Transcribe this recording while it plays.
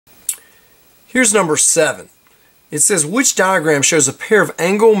Here's number 7. It says, which diagram shows a pair of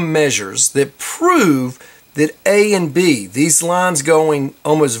angle measures that prove that A and B, these lines going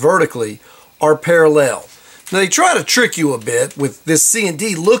almost vertically, are parallel? Now they try to trick you a bit with this C and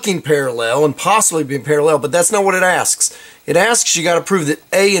D looking parallel and possibly being parallel, but that's not what it asks. It asks you got to prove that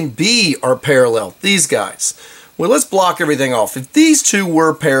A and B are parallel, these guys. Well, let's block everything off. If these two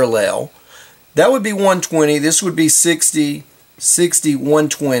were parallel, that would be 120, this would be 60, 60,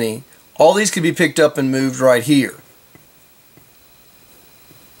 120. All these could be picked up and moved right here.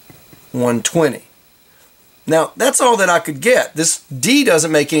 120. Now, that's all that I could get. This D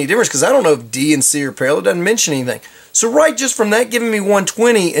doesn't make any difference because I don't know if D and C are parallel. It doesn't mention anything. So right just from that giving me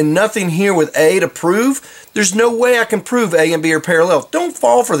 120 and nothing here with A to prove, there's no way I can prove A and B are parallel. Don't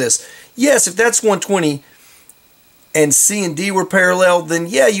fall for this. Yes, if that's 120 and C and D were parallel, then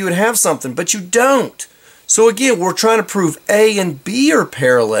yeah, you would have something, but you don't. So again, we're trying to prove A and B are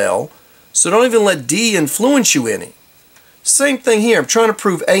parallel, so don't even let D influence you any. Same thing here. I'm trying to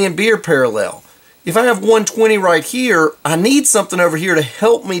prove A and B are parallel. If I have 120 right here, I need something over here to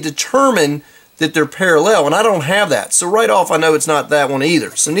help me determine that they're parallel, and I don't have that. So right off, I know it's not that one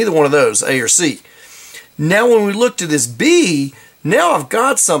either. So neither one of those, A or C. Now when we look to this B, now I've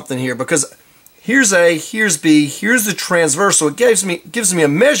got something here because here's A, here's B, here's the transversal. It gives me a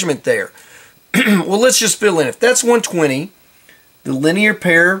measurement there. Well, let's just fill in. If that's 120, the linear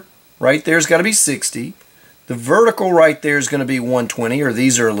pair right there has got to be 60. The vertical right there is going to be 120, or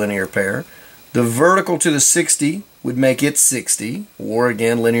these are a linear pair. The vertical to the 60 would make it 60, or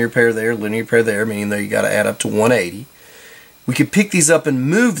again, linear pair there, meaning that you got to add up to 180. We could pick these up and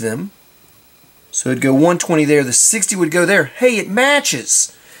move them. So it'd go 120 there, the 60 would go there. Hey, it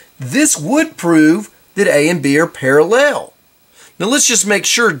matches. This would prove that A and B are parallel. Now let's just make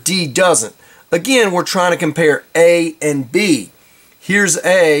sure D doesn't. Again, we're trying to compare A and B. Here's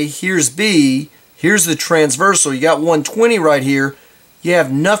A, here's B, here's the transversal. You got 120 right here. You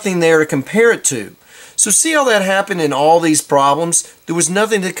have nothing there to compare it to. So see how that happened in all these problems? There was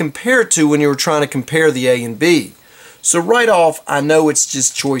nothing to compare it to when you were trying to compare the A and B. So right off, I know it's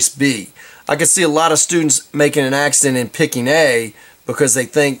just choice B. I can see a lot of students making an accident in picking A because they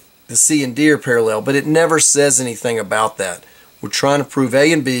think the C and D are parallel, but it never says anything about that. We're trying to prove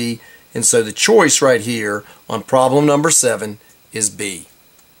A and B, and so the choice right here on problem number 7 is B.